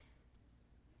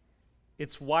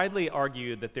It's widely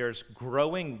argued that there's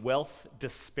growing wealth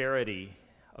disparity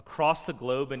across the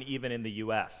globe and even in the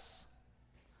US.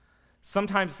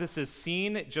 Sometimes this is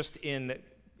seen just in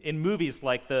movies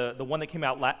like the one that came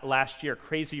out last year,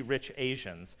 Crazy Rich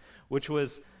Asians, which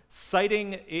was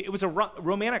it was a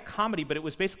romantic comedy, but it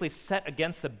was basically set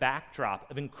against the backdrop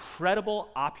of incredible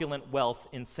opulent wealth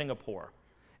in Singapore,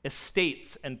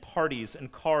 estates and parties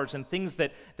and cars and things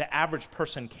that the average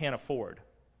person can't afford.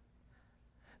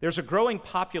 There's a growing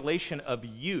population of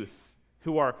youth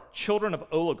who are children of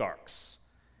oligarchs,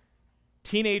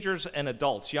 teenagers and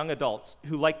adults, young adults,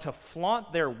 who like to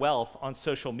flaunt their wealth on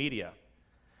social media.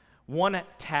 One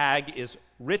tag is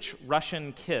Rich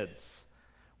Russian Kids,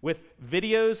 with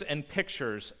videos and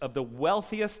pictures of the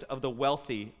wealthiest of the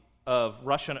wealthy of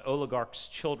Russian oligarchs'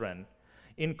 children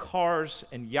in cars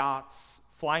and yachts,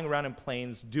 flying around in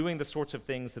planes, doing the sorts of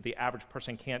things that the average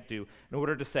person can't do in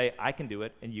order to say, I can do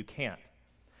it and you can't.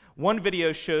 One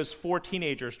video shows 4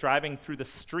 teenagers driving through the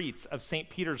streets of St.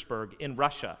 Petersburg in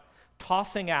Russia,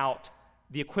 tossing out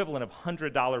the equivalent of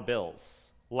 $100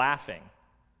 bills, laughing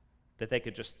that they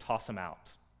could just toss them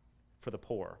out for the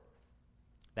poor,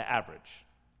 the average,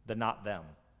 the not them.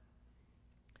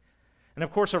 And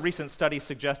of course, a recent study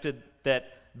suggested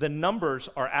that the numbers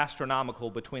are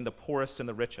astronomical between the poorest and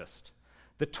the richest.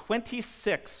 The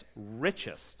 26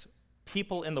 richest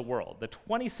people in the world,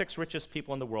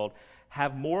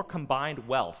 have more combined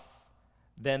wealth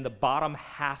than the bottom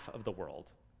half of the world.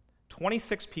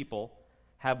 26 people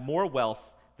have more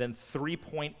wealth than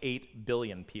 3.8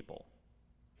 billion people.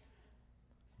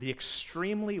 The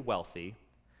extremely wealthy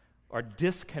are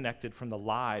disconnected from the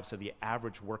lives of the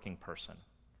average working person,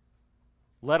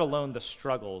 let alone the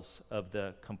struggles of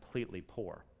the completely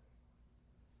poor.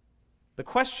 The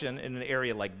question in an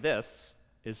area like this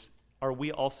is, are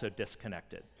we also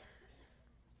disconnected?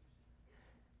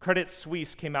 Credit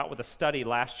Suisse came out with a study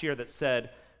last year that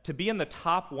said to be in the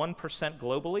top 1%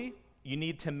 globally, you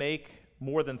need to make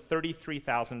more than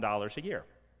 $33,000 a year.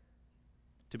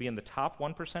 To be in the top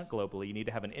 1% globally, you need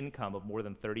to have an income of more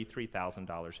than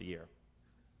 $33,000 a year.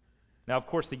 Now, of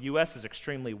course, the US is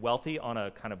extremely wealthy on a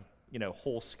kind of,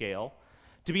 whole scale.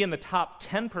 To be in the top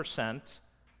 10%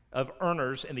 of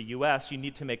earners in the US, you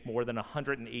need to make more than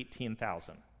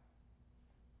 $118,000.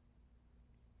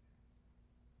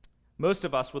 Most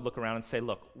of us would look around and say,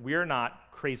 look, we're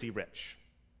not crazy rich.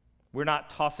 We're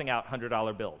not tossing out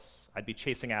 $100 bills. I'd be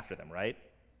chasing after them, right?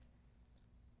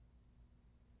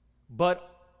 But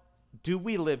do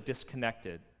we live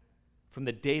disconnected from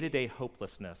the day-to-day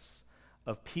hopelessness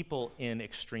of people in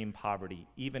extreme poverty,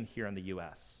 even here in the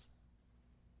US?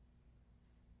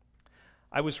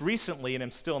 I was recently, and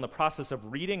am still in the process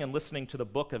of reading and listening to the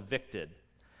book Evicted.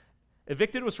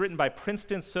 Evicted was written by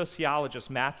Princeton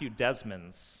sociologist Matthew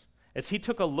Desmond. As he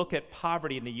took a look at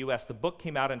poverty in the US, the book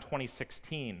came out in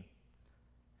 2016.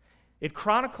 It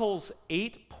chronicles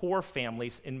 8 poor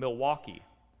families in Milwaukee.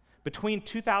 Between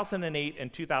 2008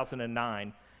 and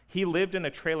 2009, he lived in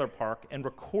a trailer park and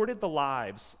recorded the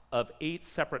lives of 8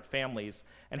 separate families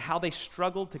and how they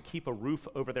struggled to keep a roof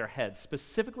over their heads,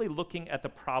 specifically looking at the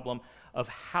problem of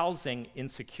housing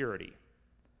insecurity.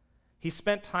 He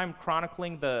spent time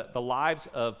chronicling the lives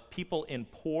of people in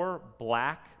poor,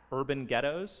 black, urban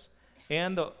ghettos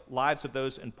and the lives of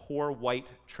those in poor, white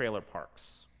trailer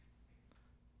parks.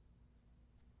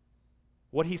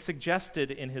 What he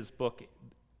suggested in his book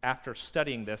after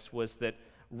studying this was that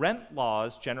rent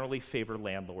laws generally favor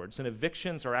landlords, and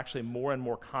evictions are actually more and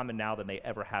more common now than they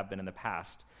ever have been in the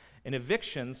past. And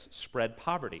evictions spread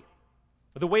poverty.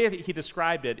 The way that he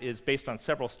described it is based on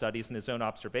several studies and his own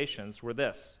observations were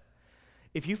this.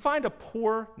 If you find a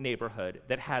poor neighborhood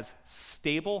that has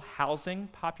stable housing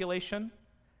population,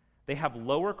 they have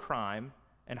lower crime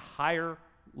and higher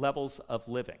levels of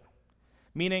living.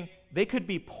 Meaning they could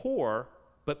be poor,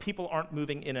 but people aren't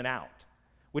moving in and out,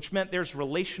 which meant there's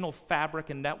relational fabric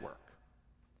and network.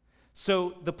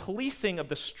 So the policing of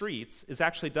the streets is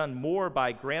actually done more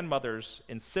by grandmothers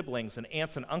and siblings and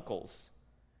aunts and uncles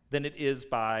than it is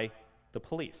by the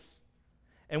police.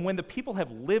 And when the people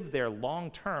have lived there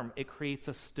long term, it creates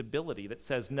a stability that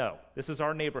says, no, this is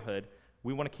our neighborhood.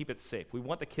 We want to keep it safe. We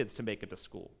want the kids to make it to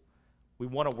school. We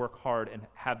want to work hard and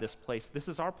have this place. This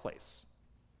is our place.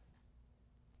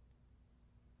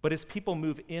 But as people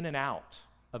move in and out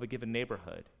of a given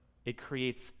neighborhood, it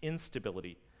creates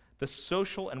instability. The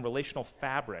social and relational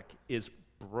fabric is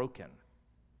broken.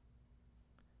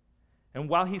 And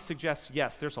while he suggests,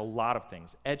 yes, there's a lot of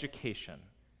things, education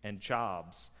and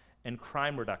jobs and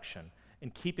crime reduction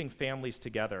and keeping families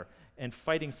together and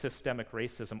fighting systemic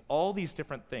racism, all these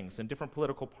different things, and different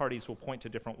political parties will point to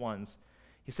different ones.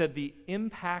 He said the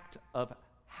impact of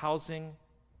housing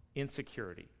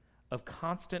insecurity, of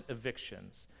constant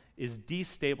evictions, is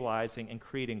destabilizing and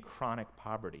creating chronic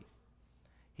poverty.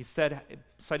 He said,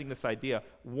 citing this idea,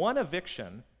 one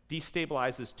eviction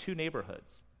destabilizes two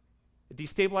neighborhoods. It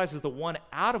destabilizes the one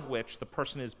out of which the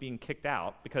person is being kicked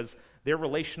out because their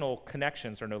relational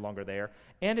connections are no longer there,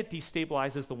 and it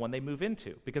destabilizes the one they move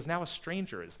into because now a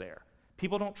stranger is there.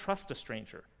 People don't trust a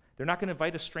stranger. They're not going to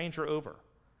invite a stranger over.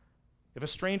 If a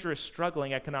stranger is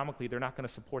struggling economically, they're not going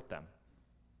to support them.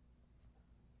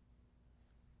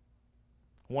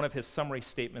 One of his summary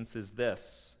statements is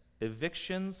this: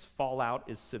 evictions fallout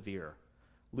is severe.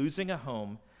 Losing a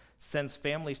home sends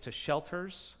families to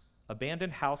shelters,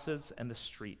 abandoned houses, and the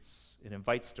streets. It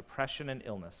invites depression and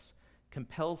illness,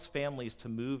 compels families to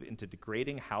move into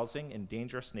degrading housing in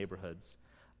dangerous neighborhoods,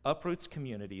 uproots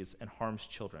communities, and harms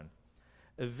children.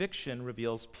 Eviction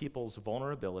reveals people's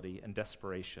vulnerability and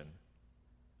desperation.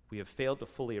 We have failed to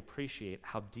fully appreciate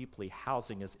how deeply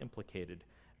housing is implicated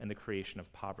in the creation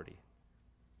of poverty.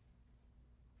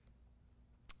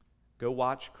 Go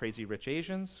watch Crazy Rich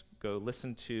Asians, go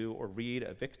listen to or read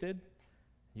Evicted.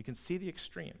 You can see the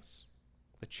extremes,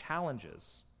 the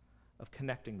challenges of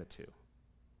connecting the two,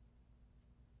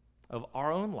 of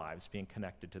our own lives being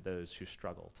connected to those who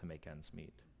struggle to make ends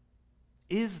meet.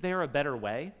 Is there a better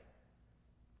way?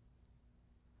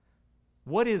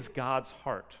 What is God's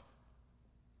heart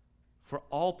for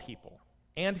all people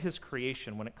and his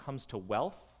creation when it comes to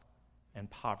wealth and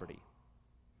poverty?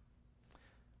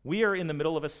 We are in the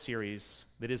middle of a series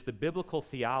that is the biblical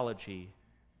theology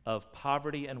of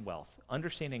poverty and wealth,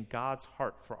 understanding God's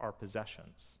heart for our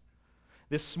possessions.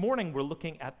 This morning, we're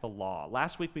looking at the law.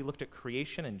 Last week, we looked at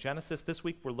creation in Genesis. This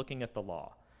week, we're looking at the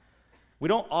law. We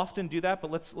don't often do that, but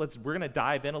we're going to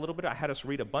dive in a little bit. I had us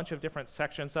read a bunch of different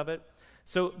sections of it.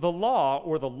 So the law,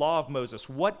 or the law of Moses,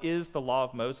 what is the law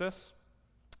of Moses?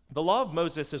 The law of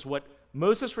Moses is what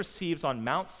Moses receives on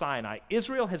Mount Sinai.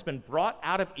 Israel has been brought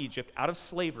out of Egypt, out of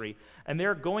slavery, and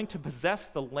they're going to possess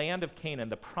the land of Canaan,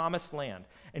 the promised land.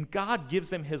 And God gives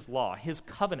them his law, his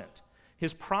covenant,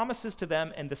 his promises to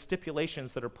them, and the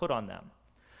stipulations that are put on them.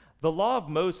 The law of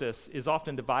Moses is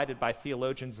often divided by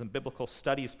theologians and biblical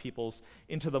studies peoples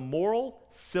into the moral,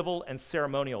 civil, and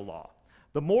ceremonial law.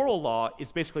 The moral law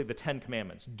is basically the 10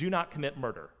 Commandments. Do not commit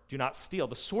murder. Do not steal.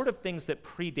 The sort of things that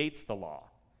predates the law.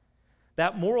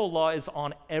 That moral law is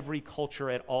on every culture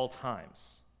at all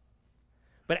times.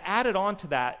 But added on to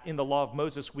that in the law of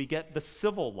Moses, we get the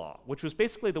civil law, which was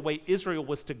basically the way Israel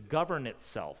was to govern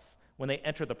itself when they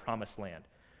entered the promised land.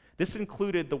 This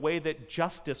included the way that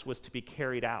justice was to be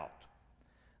carried out,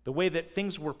 the way that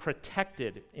things were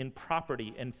protected in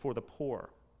property and for the poor,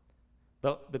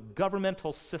 the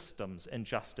governmental systems and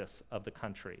justice of the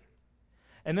country.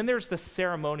 And then there's the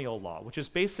ceremonial law, which is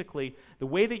basically the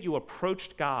way that you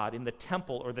approached God in the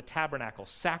temple or the tabernacle,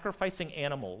 sacrificing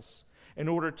animals in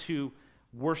order to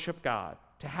worship God,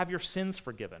 to have your sins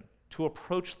forgiven, to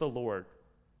approach the Lord.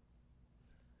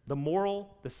 The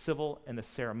moral, the civil, and the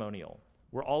ceremonial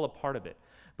were all a part of it.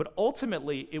 But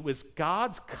ultimately, it was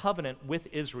God's covenant with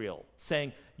Israel,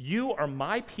 saying, you are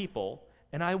my people,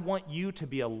 and I want you to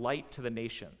be a light to the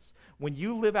nations. When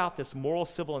you live out this moral,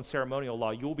 civil, and ceremonial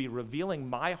law, you will be revealing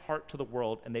my heart to the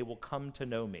world, and they will come to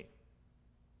know me.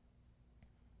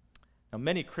 Now,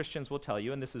 many Christians will tell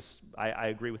you, and this is, I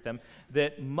agree with them,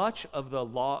 that much of the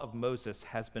law of Moses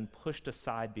has been pushed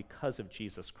aside because of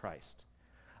Jesus Christ.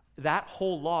 That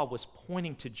whole law was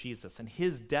pointing to Jesus and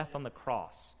his death on the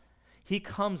cross. He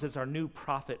comes as our new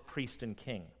prophet, priest, and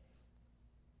king.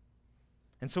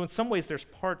 And so in some ways, there's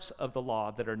parts of the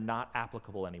law that are not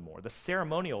applicable anymore. The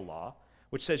ceremonial law,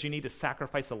 which says you need to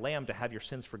sacrifice a lamb to have your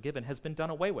sins forgiven, has been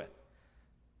done away with.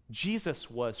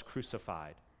 Jesus was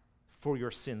crucified for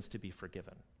your sins to be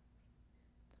forgiven.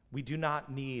 We do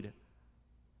not need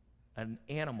an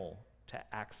animal to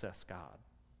access God.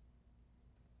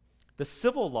 The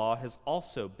civil law has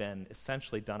also been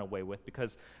essentially done away with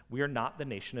because we are not the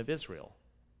nation of Israel.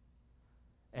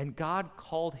 And God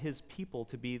called his people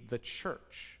to be the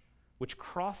church, which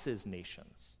crosses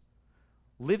nations,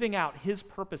 living out his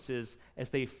purposes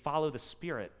as they follow the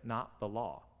Spirit, not the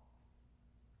law.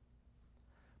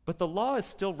 But the law is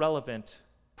still relevant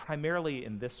primarily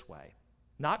in this way,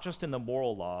 not just in the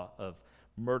moral law of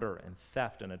murder and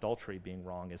theft and adultery being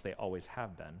wrong, as they always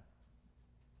have been.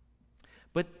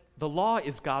 But the law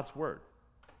is God's word,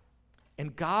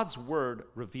 and God's word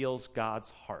reveals God's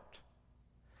heart.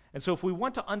 And so if we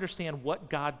want to understand what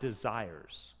God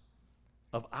desires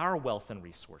of our wealth and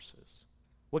resources,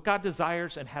 what God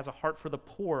desires and has a heart for the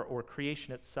poor or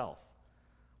creation itself,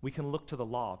 we can look to the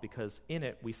law because in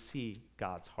it we see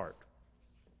God's heart.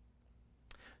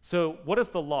 So, what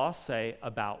does the law say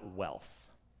about wealth?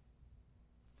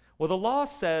 Well, the law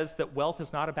says that wealth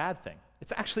is not a bad thing.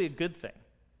 It's actually a good thing.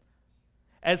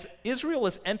 As Israel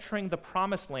is entering the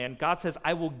promised land, God says,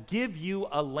 I will give you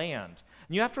a land.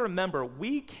 And you have to remember,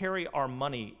 we carry our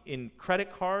money in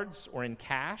credit cards or in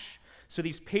cash, so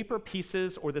these paper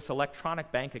pieces or this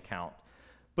electronic bank account.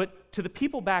 But to the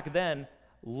people back then,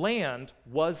 land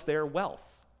was their wealth.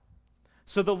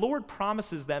 So the Lord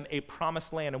promises them a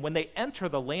promised land, and when they enter,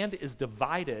 the land is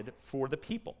divided for the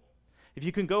people. If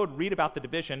you can go and read about the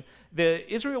division,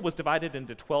 Israel was divided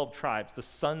into 12 tribes, the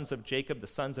sons of Jacob, the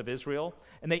sons of Israel,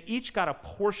 and they each got a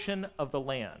portion of the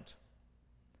land.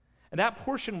 And that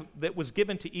portion that was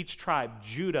given to each tribe,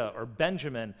 Judah or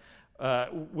Benjamin,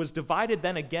 was divided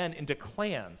then again into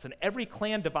clans, and every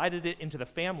clan divided it into the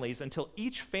families until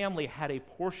each family had a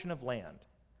portion of land.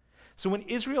 So when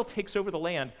Israel takes over the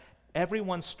land,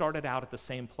 everyone started out at the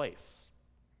same place.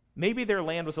 Maybe their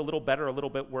land was a little better, a little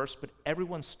bit worse, but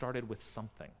everyone started with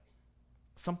something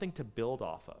to build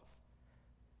off of.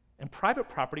 And private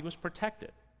property was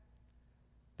protected.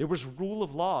 There was rule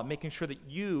of law, making sure that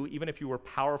you, even if you were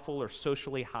powerful or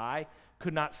socially high,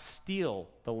 could not steal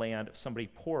the land of somebody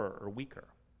poorer or weaker.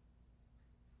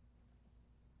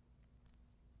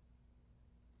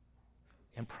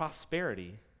 And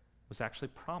prosperity was actually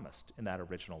promised in that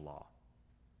original law.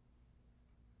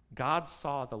 God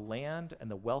saw the land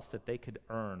and the wealth that they could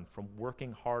earn from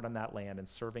working hard on that land and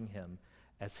serving him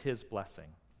as his blessing.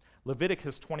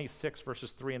 Leviticus 26,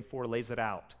 verses 3 and 4 lays it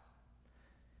out.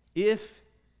 If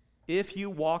you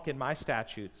walk in my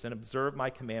statutes and observe my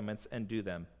commandments and do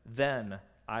them, then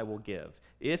I will give.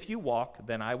 If you walk,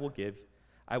 then I will give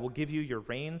you your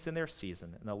rains in their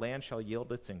season, and the land shall yield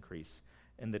its increase,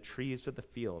 and the trees of the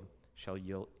field shall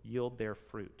yield their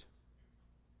fruit.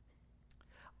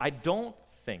 I don't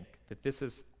think that this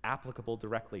is applicable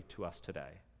directly to us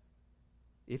today.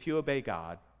 If you obey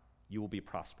God, you will be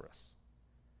prosperous.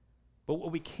 But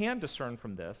what we can discern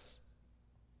from this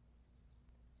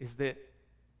is that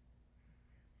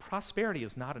prosperity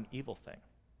is not an evil thing.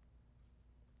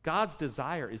 God's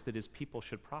desire is that his people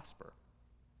should prosper,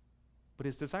 but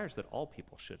his desire is that all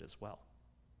people should as well.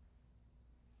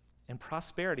 And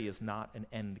prosperity is not an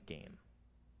end game.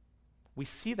 We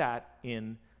see that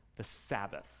in the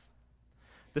Sabbath.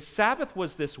 The Sabbath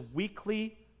was this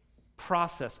weekly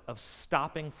process of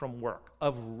stopping from work,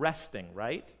 of resting,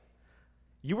 right?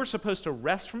 You were supposed to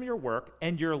rest from your work,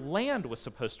 and your land was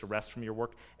supposed to rest from your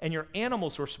work, and your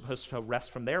animals were supposed to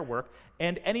rest from their work,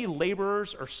 and any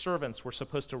laborers or servants were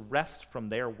supposed to rest from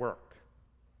their work.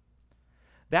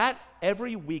 That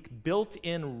every week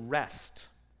built-in rest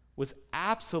was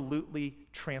absolutely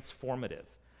transformative.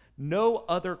 No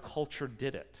other culture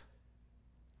did it.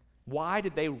 Why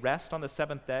did they rest on the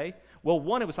seventh day? Well,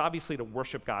 one, it was obviously to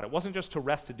worship God. It wasn't just to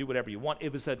rest to do whatever you want.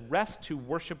 It was a rest to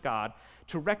worship God,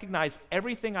 to recognize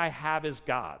everything I have is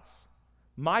God's.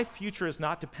 My future is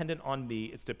not dependent on me,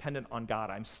 it's dependent on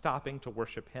God. I'm stopping to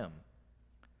worship him.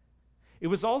 It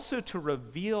was also to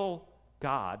reveal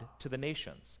God to the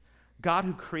nations. God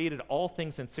who created all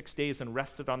things in 6 days and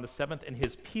rested on the seventh, and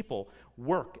his people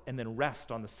work and then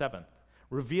rest on the seventh,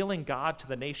 revealing God to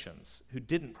the nations who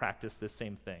didn't practice this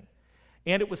same thing.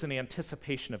 And it was an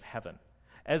anticipation of heaven.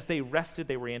 As they rested,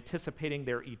 they were anticipating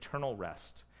their eternal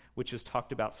rest, which is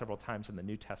talked about several times in the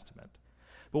New Testament.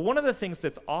 But one of the things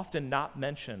that's often not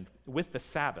mentioned with the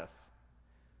Sabbath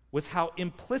was how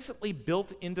implicitly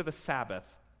built into the Sabbath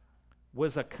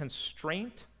was a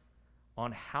constraint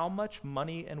on how much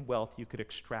money and wealth you could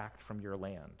extract from your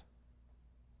land.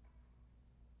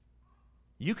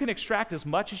 You can extract as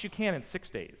much as you can in 6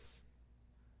 days,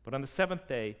 but on the seventh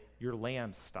day, your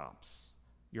land stops.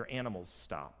 Your animals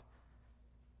stop.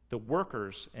 The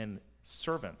workers and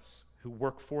servants who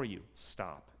work for you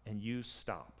stop, and you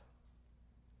stop.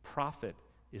 Profit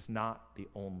is not the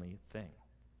only thing.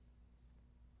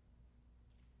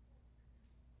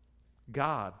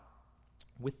 God,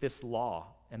 with this law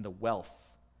and the wealth,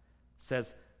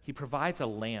 says he provides a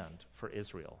land for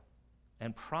Israel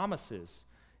and promises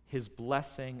his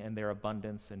blessing and their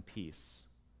abundance and peace.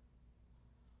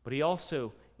 But he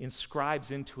also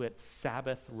inscribes into it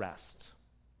Sabbath rest,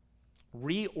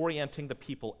 reorienting the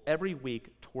people every week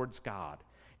towards God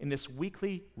in this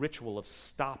weekly ritual of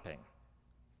stopping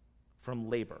from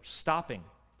labor, stopping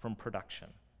from production,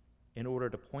 in order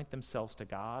to point themselves to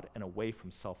God and away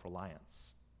from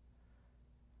self-reliance.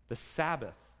 The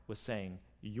Sabbath was saying,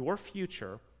 your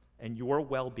future and your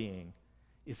well-being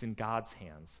is in God's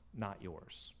hands, not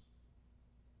yours.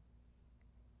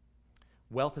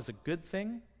 Wealth is a good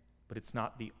thing, but it's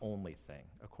not the only thing,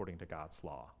 according to God's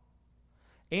law.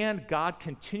 And God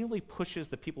continually pushes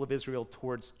the people of Israel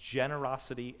towards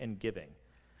generosity and giving.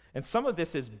 And some of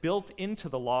this is built into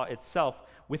the law itself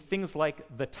with things like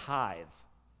the tithe.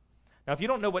 Now, if you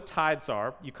don't know what tithes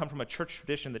are, you come from a church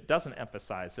tradition that doesn't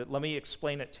emphasize it. Let me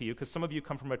explain it to you, because some of you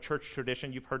come from a church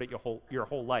tradition, you've heard it your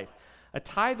whole life. A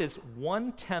tithe is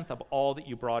 1/10 of all that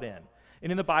you brought in.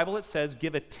 And in the Bible it says,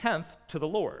 give a tenth to the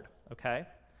Lord, okay?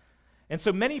 And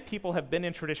so many people have been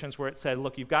in traditions where it said,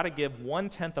 look, you've got to give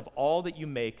 1/10 of all that you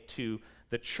make to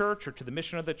the church or to the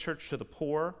mission of the church, to the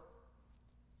poor.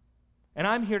 And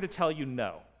I'm here to tell you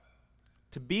no.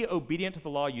 To be obedient to the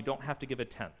law, you don't have to give a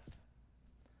tenth.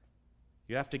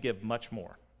 You have to give much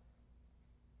more.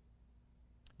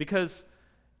 Because,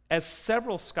 as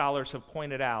several scholars have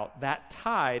pointed out, that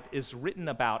tithe is written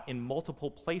about in multiple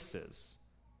places.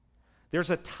 There's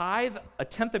a tithe, a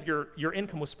tenth of your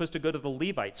income was supposed to go to the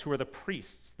Levites, who are the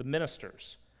priests, the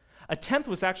ministers. A tenth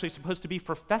was actually supposed to be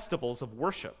for festivals of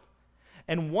worship.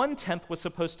 And 1/10 was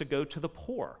supposed to go to the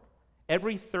poor.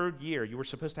 Every third year, you were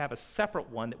supposed to have a separate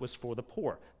one that was for the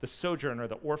poor, the sojourner,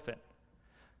 the orphan.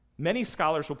 Many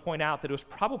scholars will point out that it was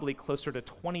probably closer to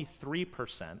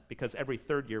 23%, because every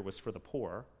third year was for the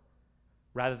poor,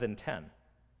 rather than 10.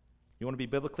 You want to be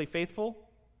biblically faithful?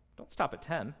 Don't stop at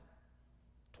 10.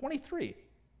 23.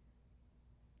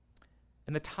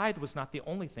 And the tithe was not the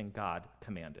only thing God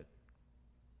commanded.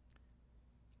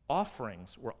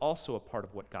 Offerings were also a part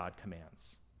of what God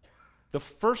commands. The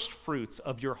first fruits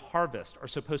of your harvest are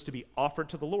supposed to be offered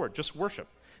to the Lord, just worship.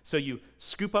 So you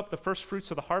scoop up the first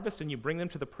fruits of the harvest and you bring them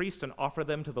to the priest and offer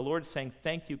them to the Lord, saying,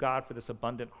 thank you, God, for this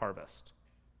abundant harvest.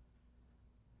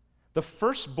 The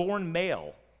firstborn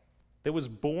male that was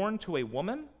born to a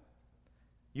woman,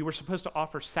 you were supposed to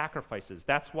offer sacrifices.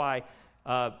 That's why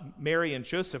Mary and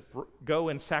Joseph go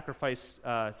and sacrifice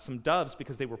some doves,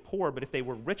 because they were poor, but if they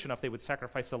were rich enough, they would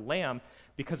sacrifice a lamb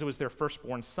because it was their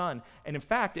firstborn son. And in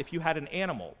fact, if you had an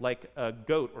animal, like a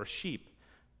goat or sheep,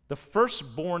 the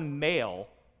firstborn male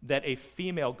that a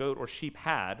female goat or sheep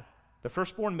had, the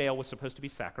firstborn male was supposed to be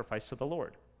sacrificed to the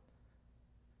Lord.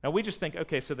 Now we just think,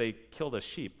 okay, so they killed a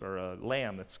sheep or a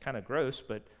lamb. That's kind of gross,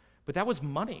 but that was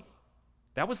money.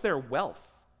 That was their wealth.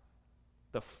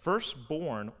 The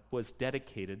firstborn was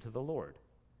dedicated to the Lord,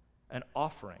 an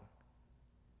offering.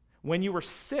 When you were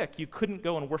sick, you couldn't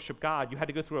go and worship God. You had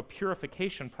to go through a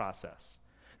purification process.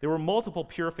 There were multiple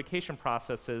purification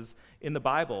processes in the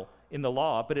Bible, in the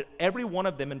law, but every one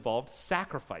of them involved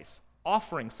sacrifice,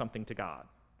 offering something to God.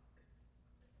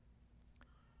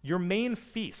 Your main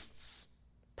feasts,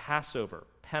 Passover,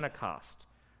 Pentecost,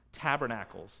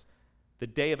 Tabernacles, the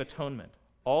Day of Atonement,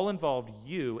 all involved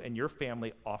you and your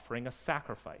family offering a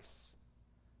sacrifice,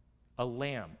 a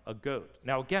lamb, a goat.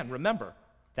 Now again, remember,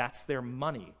 that's their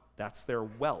money, that's their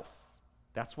wealth,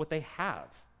 that's what they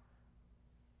have.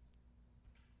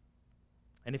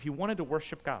 And if you wanted to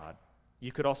worship God,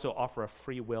 you could also offer a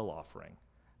free will offering.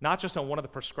 Not just on one of the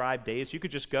prescribed days. You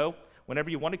could just go whenever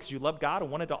you wanted because you loved God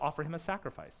and wanted to offer him a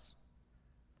sacrifice.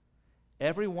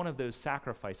 Every one of those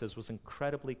sacrifices was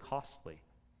incredibly costly.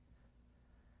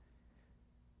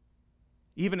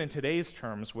 Even in today's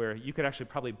terms, where you could actually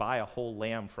probably buy a whole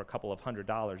lamb for a couple of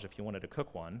 $100s if you wanted to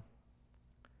cook one.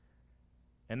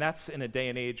 And that's in a day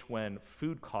and age when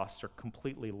food costs are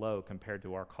completely low compared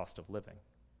to our cost of living.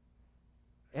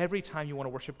 Every time you want to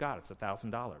worship God, it's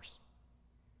 $1,000.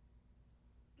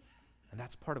 And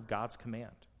that's part of God's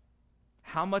command.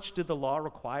 How much did the law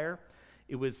require?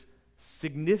 It was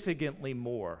significantly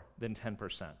more than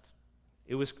 10%.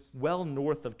 It was well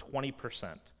north of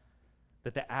 20%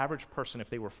 that the average person, if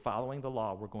they were following the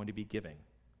law, were going to be giving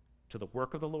to the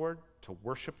work of the Lord, to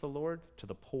worship the Lord, to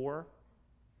the poor,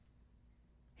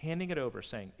 handing it over,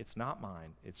 saying, it's not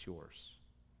mine, it's yours.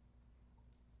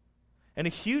 And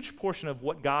a huge portion of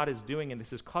what God is doing in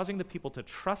this is causing the people to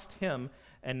trust him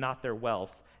and not their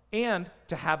wealth, and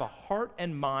to have a heart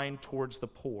and mind towards the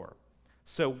poor.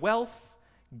 So wealth,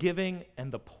 giving,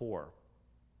 and the poor.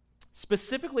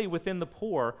 Specifically within the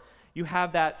poor, you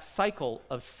have that cycle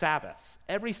of Sabbaths.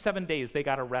 Every 7 days, they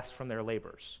got a rest from their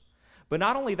labors. But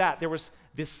not only that, there was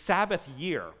this Sabbath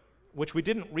year, which we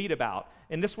didn't read about,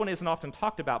 and this one isn't often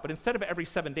talked about, but instead of every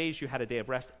 7 days you had a day of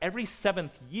rest, every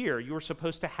 7th year you were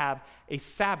supposed to have a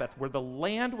Sabbath where the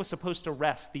land was supposed to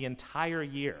rest the entire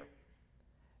year.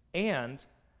 And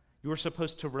you were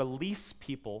supposed to release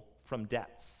people from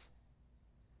debts.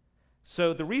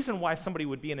 So the reason why somebody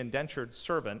would be an indentured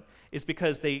servant is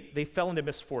because they fell into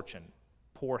misfortune.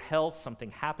 Poor health,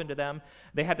 something happened to them.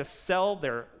 They had to sell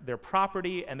their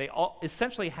property, and they all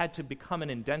essentially had to become an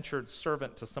indentured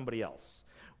servant to somebody else,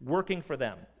 working for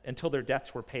them until their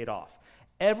debts were paid off.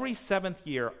 Every 7th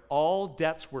year, all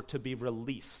debts were to be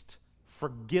released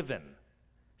forgiven,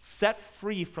 set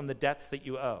free from the debts that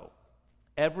you owe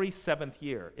every seventh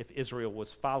year if Israel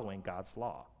was following God's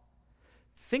law.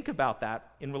 Think about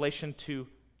that in relation to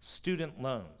student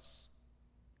loans,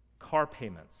 car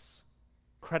payments,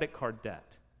 credit card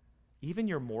debt, even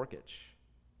your mortgage.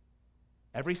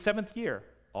 Every seventh year,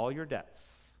 all your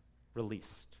debts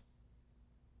released.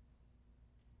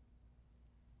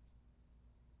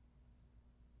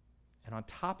 And on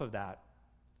top of that,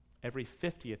 every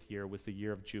 50th year was the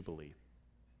year of Jubilee.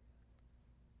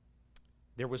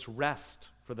 There was rest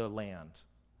for the land,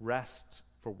 rest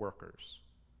for workers.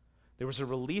 There was a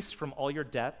release from all your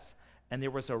debts, and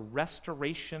there was a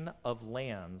restoration of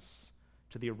lands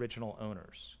to the original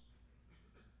owners.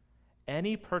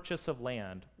 Any purchase of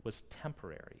land was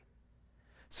temporary.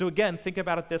 So again, think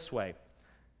about it this way.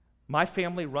 My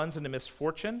family runs into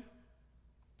misfortune,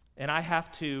 and I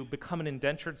have to become an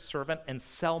indentured servant and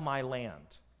sell my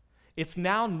land. It's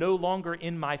now no longer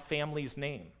in my family's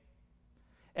name.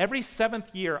 Every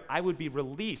seventh year, I would be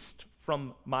released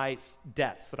from my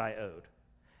debts that I owed.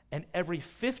 And every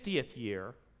 50th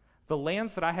year, the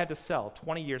lands that I had to sell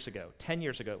 20 years ago, 10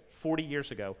 years ago, 40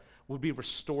 years ago, would be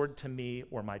restored to me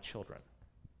or my children.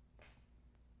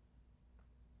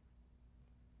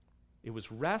 It was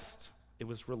rest, it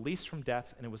was release from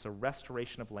debts, and it was a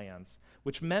restoration of lands,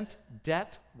 which meant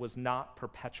debt was not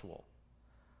perpetual.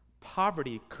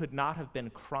 Poverty could not have been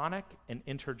chronic and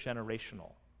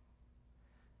intergenerational,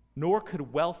 nor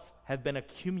could wealth have been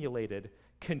accumulated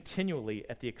continually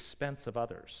at the expense of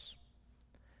others.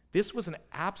 This was an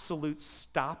absolute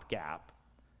stopgap,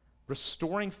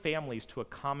 restoring families to a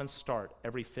common start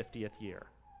every 50th year.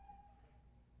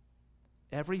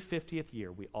 Every 50th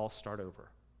year, we all start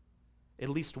over. At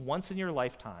least once in your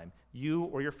lifetime, you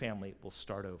or your family will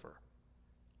start over,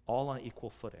 all on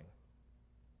equal footing.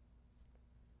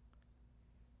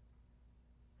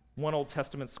 One Old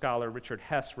Testament scholar, Richard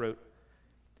Hess, wrote,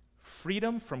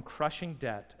 "Freedom from crushing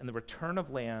debt and the return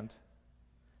of land,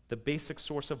 the basic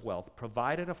source of wealth,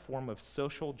 provided a form of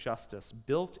social justice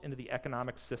built into the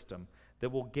economic system that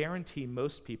will guarantee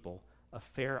most people a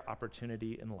fair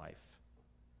opportunity in life."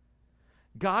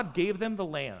 God gave them the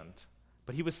land,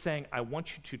 but he was saying, I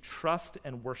want you to trust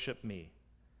and worship me.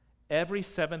 Every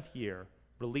seventh year,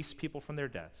 release people from their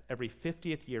debts. Every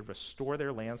 50th year, restore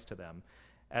their lands to them.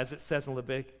 As it says in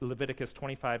Leviticus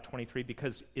 25:23,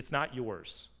 because it's not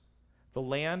yours. The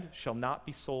land shall not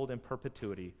be sold in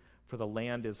perpetuity, for the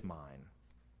land is mine.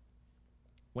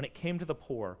 When it came to the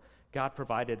poor, God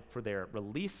provided for their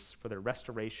release, for their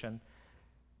restoration,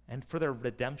 and for their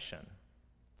redemption.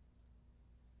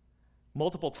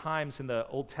 Multiple times in the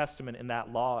Old Testament, in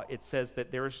that law, it says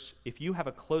that if you have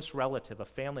a close relative, a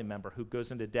family member who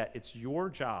goes into debt, it's your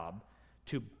job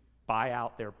to buy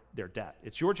out their debt.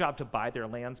 It's your job to buy their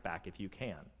lands back if you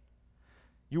can.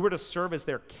 You were to serve as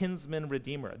their kinsman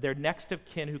redeemer, their next of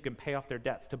kin who can pay off their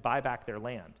debts, to buy back their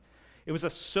land. It was a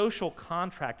social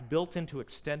contract built into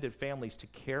extended families to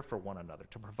care for one another,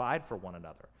 to provide for one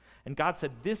another. And God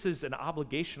said, this is an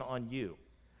obligation on you,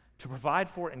 to provide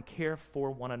for and care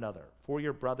for one another, for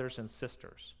your brothers and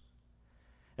sisters.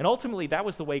 And ultimately, that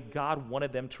was the way God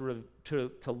wanted them to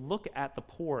look at the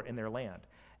poor in their land,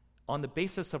 on the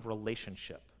basis of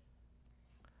relationship.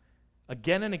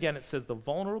 Again and again, it says the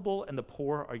vulnerable and the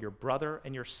poor are your brother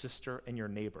and your sister and your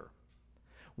neighbor.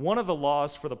 One of the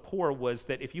laws for the poor was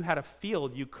that if you had a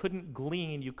field, you couldn't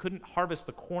glean, you couldn't harvest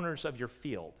the corners of your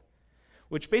field,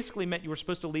 which basically meant you were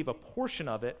supposed to leave a portion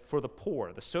of it for the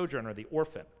poor, the sojourner, the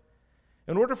orphan,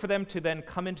 in order for them to then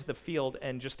come into the field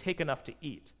and just take enough to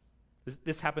eat.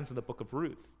 This happens in the book of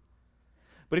Ruth.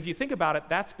 But if you think about it,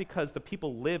 that's because the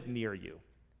people lived near you.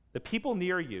 The people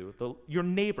near you, your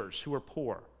neighbors who are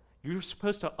poor, you're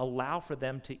supposed to allow for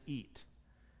them to eat,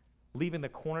 leaving the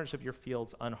corners of your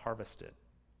fields unharvested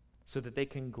so that they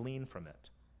can glean from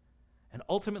it. And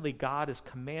ultimately, God is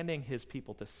commanding his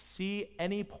people to see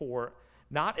any poor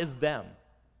not as them,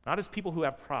 not as people who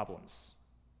have problems,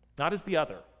 not as the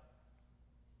other,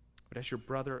 but as your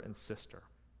brother and sister,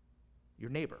 your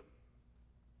neighbor.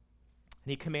 And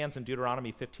he commands in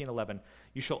Deuteronomy 15:11,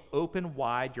 you shall open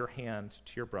wide your hand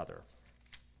to your brother,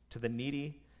 to the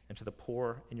needy and to the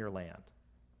poor in your land.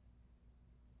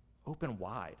 Open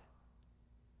wide.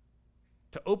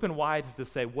 To open wide is to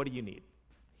say, what do you need?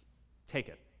 Take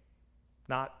it.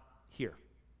 Not here.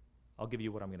 I'll give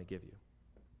you what I'm going to give you.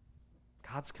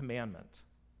 God's commandment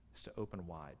is to open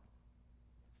wide.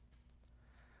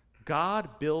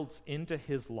 God builds into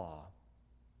his law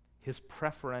his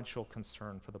preferential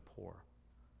concern for the poor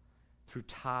through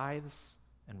tithes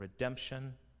and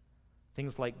redemption,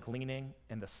 things like gleaning,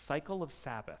 and the cycle of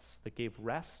Sabbaths that gave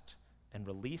rest and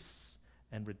release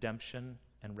and redemption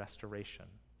and restoration.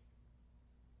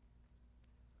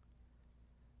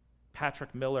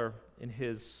 Patrick Miller, in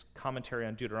his commentary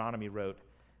on Deuteronomy, wrote,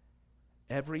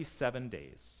 "Every 7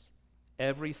 days,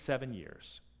 every 7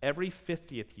 years, every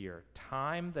 50th year,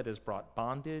 time that has brought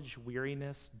bondage,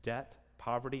 weariness, debt,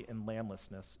 poverty, and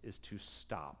landlessness is to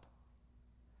stop.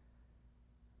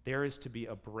 There is to be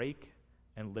a break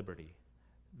and liberty.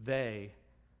 They,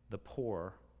 the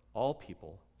poor, all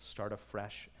people, start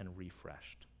afresh and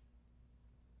refreshed."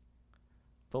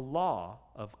 The law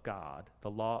of God,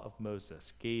 the law of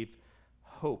Moses, gave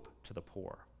hope to the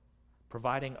poor,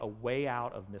 providing a way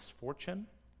out of misfortune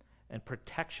and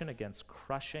protection against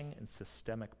crushing and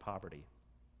systemic poverty.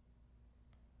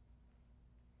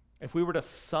 If we were to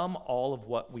sum all of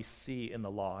what we see in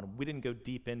the law, and we didn't go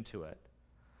deep into it,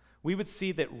 we would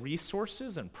see that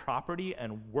resources and property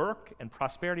and work and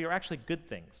prosperity are actually good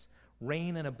things.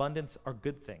 Rain and abundance are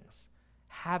good things.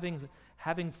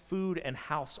 Having food and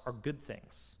house are good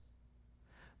things.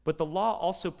 But the law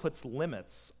also puts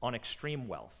limits on extreme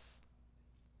wealth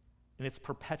and its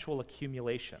perpetual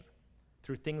accumulation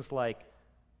through things like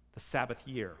the Sabbath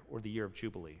year or the year of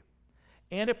Jubilee.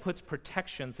 And it puts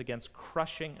protections against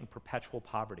crushing and perpetual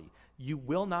poverty. You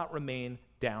will not remain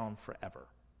down forever.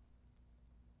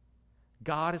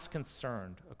 God is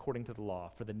concerned, according to the law,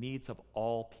 for the needs of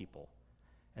all people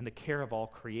and the care of all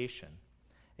creation.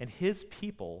 And his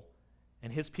people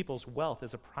and his people's wealth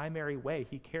is a primary way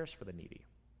he cares for the needy.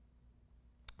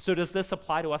 So does this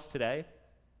apply to us today?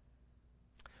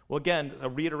 Well, again, a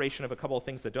reiteration of a couple of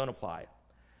things that don't apply.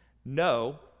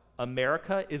 No,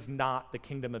 America is not the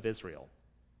kingdom of Israel.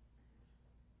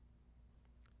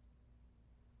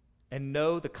 And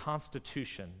no, the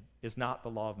Constitution is not the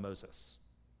law of Moses.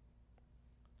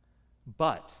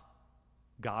 But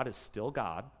God is still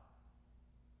God.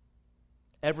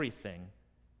 Everything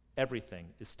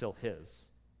is still his.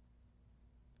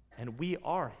 And we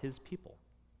are his people.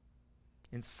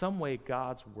 In some way,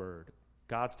 God's word,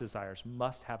 God's desires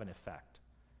must have an effect.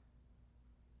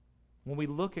 When we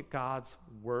look at God's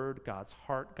word, God's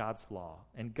heart, God's law,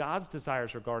 and God's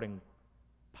desires regarding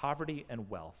poverty and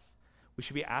wealth, we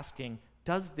should be asking,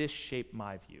 does this shape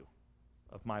my view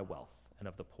of my wealth and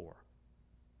of the poor?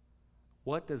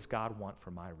 What does God want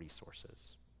for my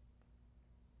resources?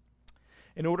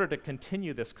 In order to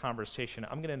continue this conversation,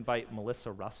 I'm going to invite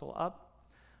Melissa Russell up.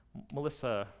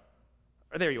 Melissa,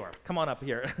 there you are. Come on up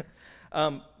here.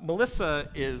 Melissa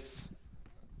is,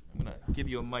 I'm going to give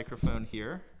you a microphone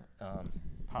here.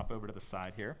 Pop over to the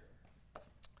side here.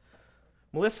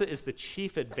 Melissa is the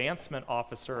Chief Advancement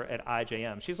Officer at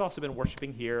IJM. She's also been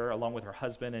worshiping here along with her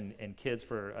husband and kids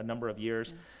for a number of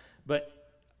years. But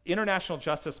International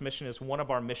Justice Mission is one of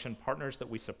our mission partners that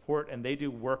we support, and they do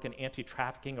work in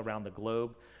anti-trafficking around the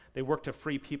globe. They work to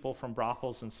free people from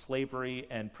brothels and slavery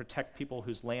and protect people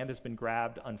whose land has been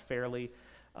grabbed unfairly,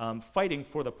 fighting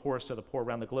for the poorest of the poor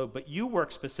around the globe. But you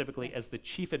work specifically as the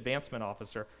Chief Advancement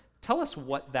Officer. Tell us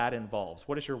what that involves.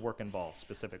 What does your work involve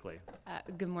specifically?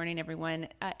 Good morning, everyone.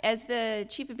 As the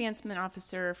Chief Advancement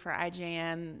Officer for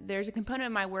IJM, there's a component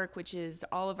of my work which is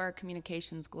all of our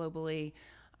communications globally,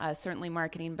 certainly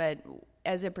marketing, but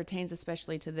as it pertains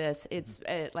especially to this, it's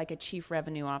like a chief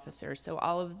revenue officer. So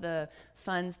all of the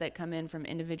funds that come in from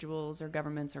individuals or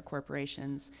governments or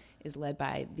corporations is led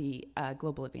by the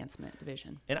Global Advancement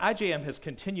Division. And IJM has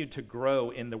continued to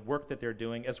grow in the work that they're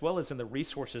doing, as well as in the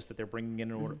resources that they're bringing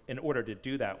in order to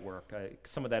do that work.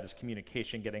 Some of that is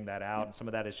communication, getting that out, and some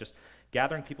of that is just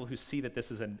gathering people who see that this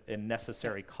is a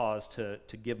necessary cause to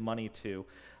give money to.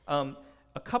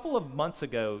 A couple of months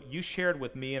ago, you shared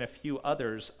with me and a few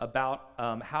others about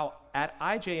how at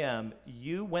IJM,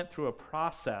 you went through a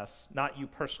process, not you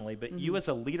personally, but you as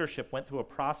a leadership went through a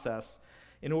process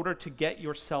in order to get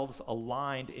yourselves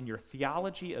aligned in your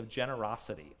theology of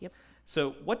generosity. Yep.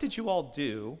 So what did you all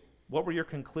do? What were your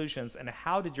conclusions, and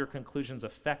how did your conclusions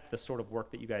affect the sort of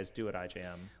work that you guys do at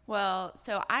IJM? Well,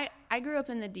 so I grew up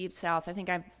in the Deep South. I think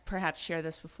I've perhaps shared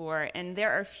this before, and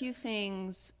there are a few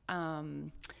things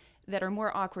that are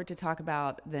more awkward to talk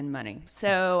about than money.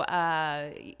 So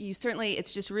you certainly,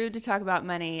 it's just rude to talk about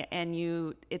money, and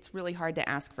it's really hard to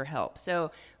ask for help.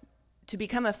 So to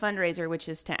become a fundraiser, which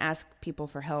is to ask people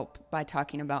for help by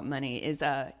talking about money, is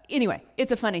anyway,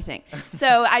 it's a funny thing.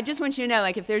 So I just want you to know,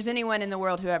 like, if there's anyone in the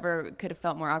world who ever could have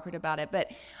felt more awkward about it.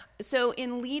 But so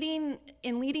in leading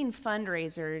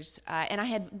fundraisers, and I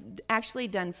had actually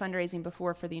done fundraising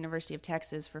before for the University of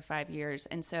Texas for 5 years,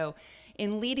 and so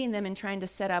in leading them and trying to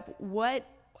set up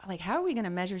like, how are we going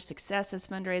to measure success as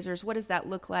fundraisers? What does that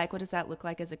look like? What does that look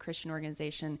like as a Christian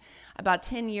organization? About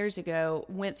 10 years ago,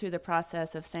 went through the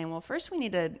process of saying, well, first we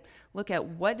need to look at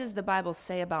what does the Bible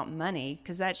say about money,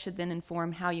 because that should then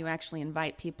inform how you actually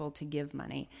invite people to give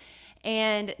money.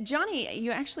 And Johnny,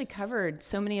 you actually covered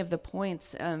so many of the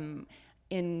points in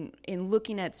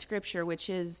looking at Scripture, which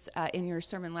is in your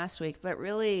sermon last week, but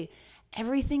really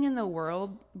everything in the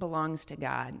world belongs to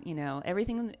God. You know,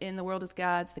 everything in the world is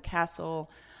God's, the cattle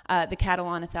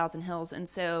on 1,000 hills. And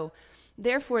so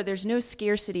therefore there's no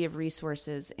scarcity of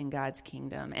resources in God's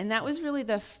kingdom. And that was really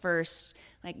the first,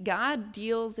 like, God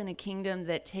deals in a kingdom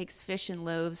that takes fish and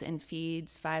loaves and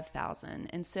feeds 5,000.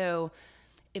 And so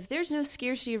if there's no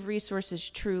scarcity of resources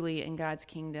truly in God's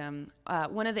kingdom,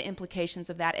 one of the implications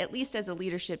of that, at least as a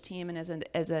leadership team and as an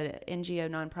NGO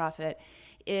nonprofit,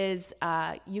 is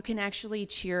you can actually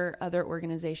cheer other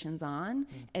organizations on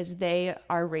as they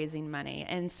are raising money.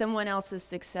 And someone else's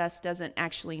success doesn't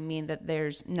actually mean that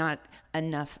there's not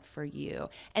enough for you.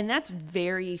 And that's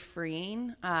very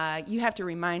freeing. You have to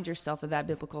remind yourself of that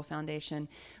biblical foundation.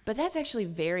 But that's actually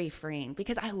very freeing,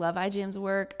 because I love IGM's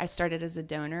work. I started as a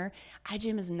donor.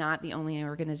 IGM is not the only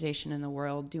organization in the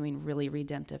world doing really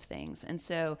redemptive things. And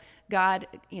so God,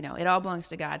 you know, it all belongs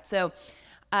to God. So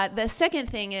the second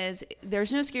thing is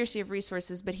there's no scarcity of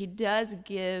resources, but he does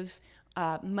give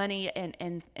money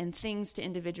and things to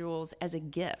individuals as a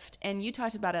gift. And you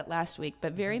talked about it last week,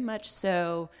 but very much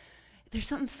so. There's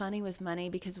something funny with money,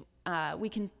 because we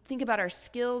can think about our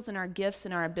skills and our gifts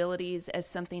and our abilities as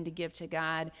something to give to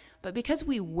God. But because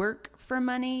we work for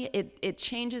money, it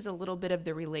changes a little bit of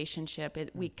the relationship.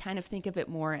 We kind of think of it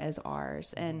more as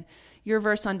ours. And your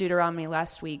verse on Deuteronomy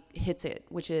last week hits it,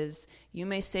 which is, you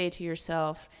may say to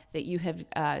yourself that you have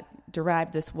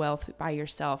derived this wealth by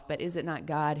yourself, but is it not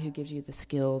God who gives you the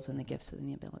skills and the gifts and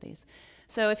the abilities?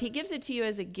 So if he gives it to you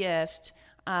as a gift,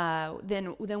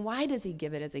 then why does he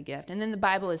give it as a gift? And then the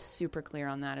Bible is super clear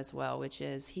on that as well, which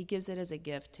is he gives it as a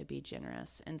gift to be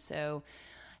generous. And so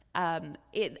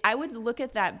I would look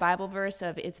at that Bible verse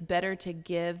of it's better to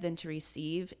give than to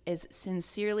receive as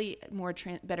sincerely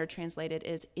better translated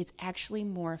is it's actually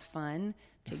more fun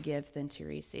to give than to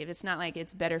receive. It's not like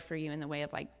it's better for you in the way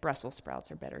of like Brussels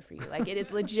sprouts are better for you. Like it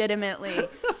is legitimately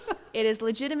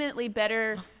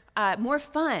better, more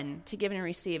fun to give and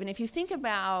receive. And if you think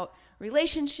about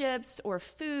relationships or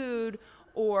food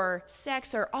or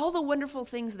sex or all the wonderful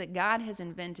things that God has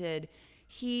invented,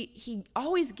 he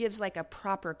always gives like a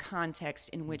proper context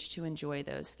in which to enjoy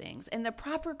those things. And the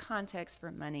proper context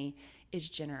for money is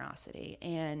generosity.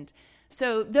 And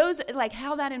so those, like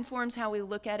how that informs how we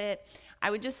look at it,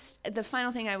 the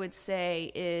final thing I would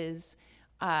say is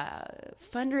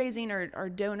fundraising or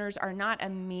donors are not a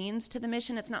means to the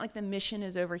mission. It's not like the mission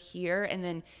is over here and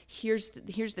then here's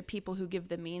the people who give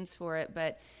the means for it.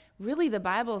 But really the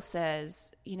Bible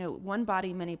says, one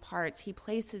body, many parts. He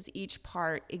places each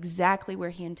part exactly where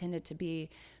he intended to be.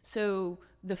 So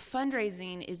the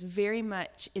fundraising is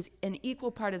an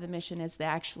equal part of the mission as the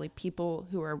actually people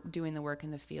who are doing the work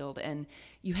in the field. And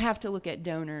you have to look at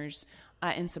donors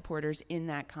and supporters in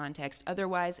that context.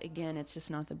 Otherwise, again, it's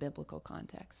just not the biblical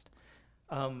context.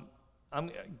 I'm going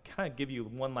to kind of give you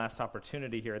one last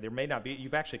opportunity here. There may not be,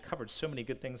 you've actually covered so many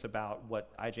good things about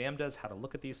what IJM does, how to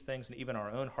look at these things, and even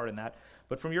our own heart in that.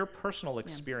 But from your personal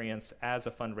experience as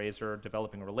a fundraiser,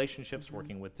 developing relationships,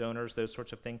 working with donors, those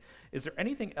sorts of things, is there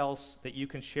anything else that you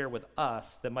can share with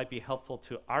us that might be helpful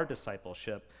to our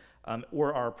discipleship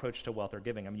or our approach to wealth or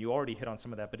giving? I mean, you already hit on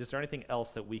some of that, but is there anything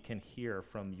else that we can hear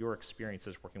from your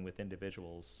experiences working with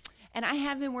individuals? And I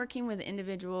have been working with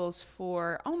individuals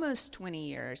for almost 20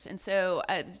 years. And so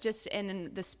just in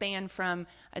the span from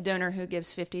a donor who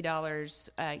gives $50,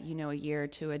 a year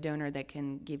to a donor that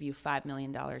can give you $5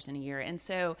 million in a year. And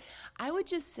so I would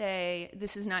just say,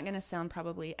 this is not going to sound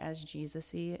probably as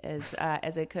Jesus-y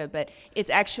as it could, but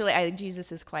it's actually,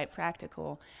 Jesus is quite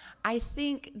practical. I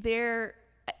think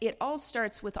it all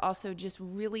starts with also just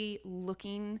really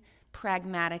looking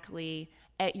pragmatically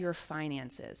at your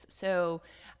finances. So,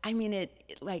 I mean,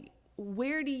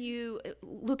 where do you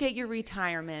look at your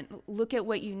retirement? Look at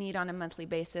what you need on a monthly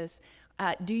basis.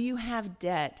 Do you have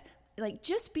debt?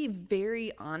 Just be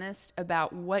very honest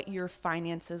about what your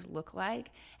finances look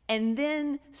like, and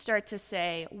then start to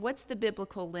say, what's the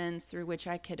biblical lens through which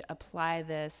I could apply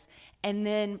this, and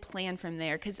then plan from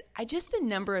there. Because the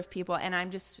number of people, and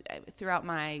I'm just, throughout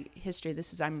my history,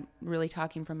 I'm really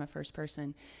talking from a first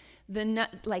person,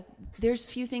 there's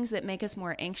few things that make us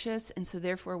more anxious, and so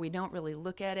therefore we don't really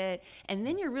look at it. And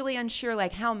then you're really unsure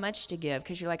like how much to give,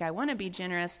 because you're like, I want to be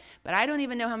generous, but I don't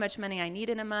even know how much money I need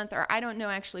in a month, or I don't know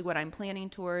actually what I'm planning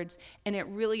towards. And it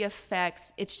really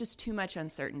affects, it's just too much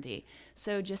uncertainty.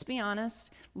 So just be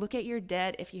honest, look at your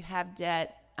debt. If you have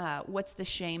debt, what's the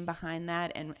shame behind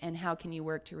that, and how can you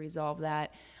work to resolve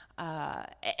that?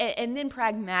 And then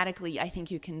pragmatically, I think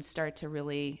you can start to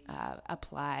really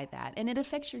apply that, and it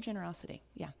affects your generosity.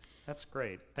 Yeah. That's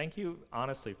great. Thank you,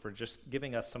 honestly, for just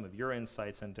giving us some of your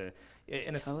insights and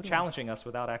it's Totally. challenging us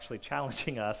without actually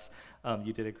challenging us.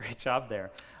 You did a great job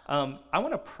there. I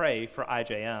want to pray for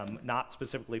IJM, not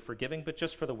specifically for giving, but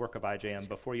just for the work of IJM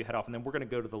before you head off, and then we're going to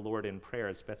go to the Lord in prayer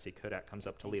as Betsy Kodak comes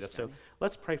up to lead us. So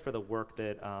let's pray for the work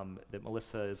that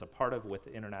Melissa is a part of with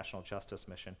the International Justice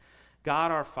Mission.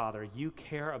 God, our Father, you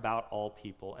care about all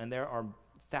people, and there are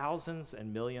thousands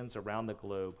and millions around the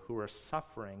globe who are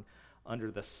suffering under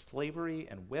the slavery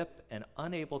and whip and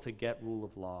unable to get rule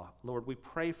of law. Lord, we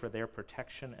pray for their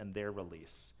protection and their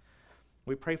release.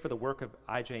 We pray for the work of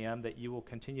IJM, that you will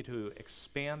continue to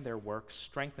expand their work,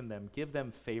 strengthen them, give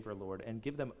them favor, Lord, and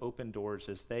give them open doors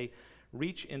as they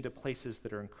reach into places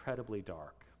that are incredibly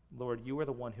dark. Lord, you are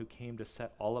the one who came to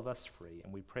set all of us free,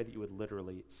 and we pray that you would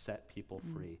literally set people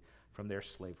free from their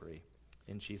slavery.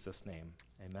 In Jesus' name,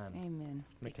 amen. Amen.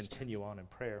 Let me continue on in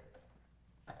prayer.